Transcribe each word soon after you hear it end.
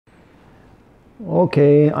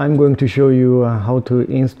Okay, I'm going to show you how to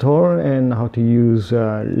install and how to use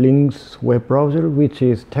Lynx web browser, which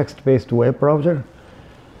is text-based web browser.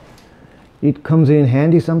 It comes in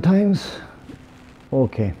handy sometimes.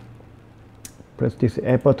 Okay, press this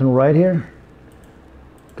app button right here.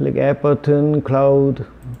 Click app button, cloud,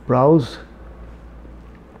 browse.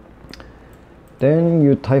 Then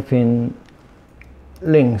you type in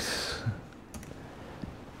Lynx.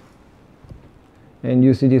 And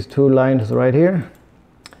you see these two lines right here.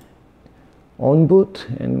 On boot,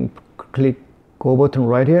 and click go button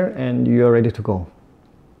right here, and you are ready to go.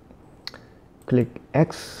 Click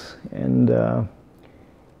X, and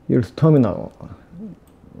here's terminal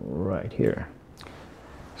right here.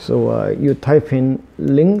 So you type in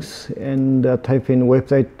Lynx and type in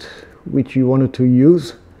website which you wanted to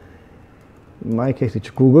use. In my case,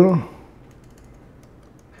 it's Google.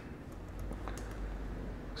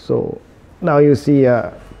 So now you see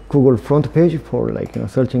Google front page for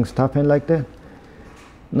searching stuff and like that.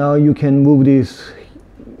 Now you can move these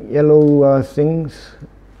yellow things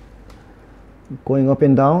going up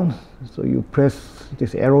and down. So you press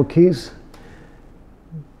these arrow keys.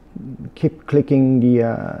 Keep clicking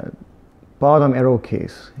the bottom arrow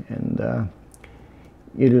keys, and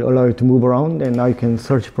it will allow you to move around. And now you can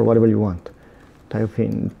search for whatever you want. Type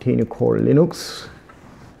in TinyCore Linux.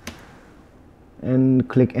 And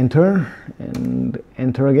click enter, and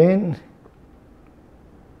enter again.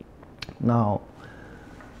 Now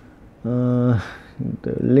the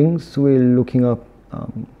Lynx will looking up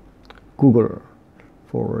Google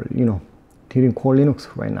for TinyCore Linux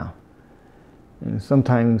right now, and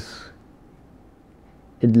sometimes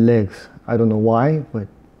it lags. I don't know why, but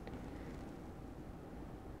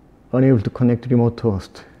unable to connect remote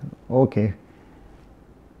host. Okay,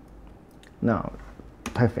 now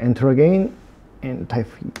type enter again, and type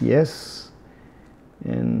yes,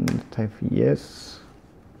 and type yes.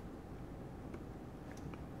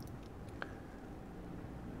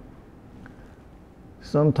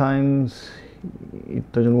 Sometimes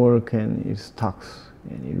it doesn't work and it sucks,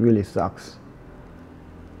 and it really sucks.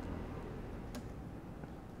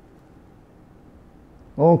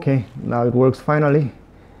 Okay, now it works finally.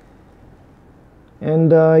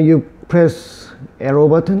 And you press arrow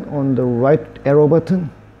button on the right arrow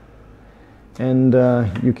button, and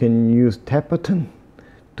you can use tab button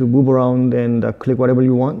to move around and click whatever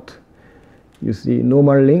you want. You see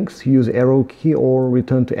normal links, use arrow key or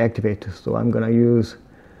return to activate. So I'm gonna use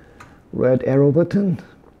red arrow button.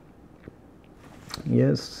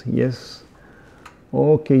 Yes, yes.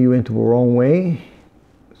 Okay, you went the wrong way.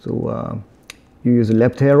 So you use the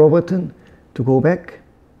left arrow button to go back.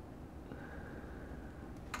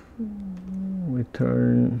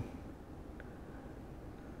 Return.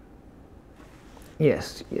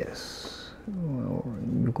 Yes, yes. Well,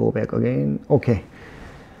 you go back again. Okay.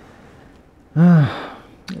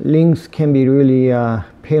 Lynx can be really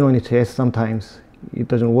pain on its ass sometimes. It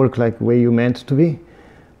doesn't work like the way you meant to be.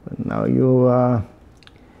 But now you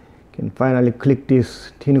can finally click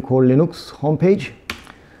this TinyCore Linux homepage.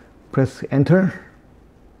 Press enter,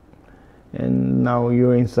 and now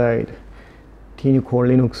you're inside TinyCore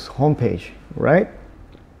Linux homepage, right?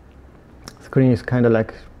 Screen is kind of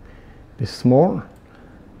like this small.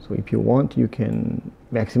 So if you want, you can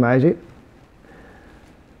maximize it.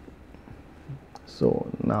 So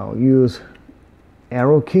now use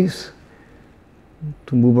arrow keys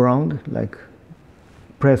to move around, like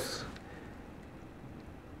press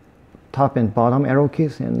top and bottom arrow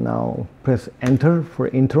keys, and now press enter for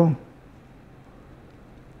intro.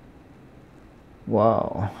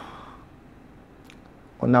 Wow.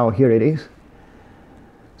 Well, now here it is.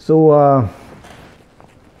 So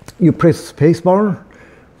you press spacebar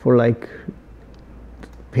for like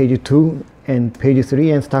page 2 and page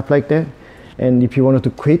 3 and stuff like that. And if you wanted to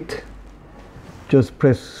quit, just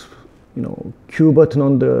press Q button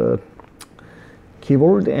on the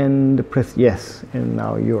keyboard and press yes, and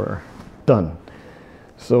now you're done.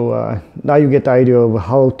 So now you get the idea of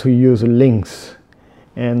how to use Lynx.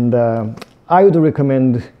 And I would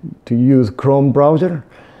recommend to use Chrome browser,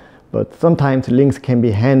 but sometimes Lynx can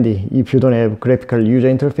be handy if you don't have graphical user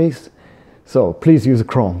interface. So please use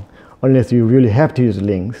Chrome unless you really have to use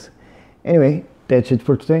Lynx. Anyway, that's it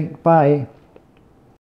for today. Bye.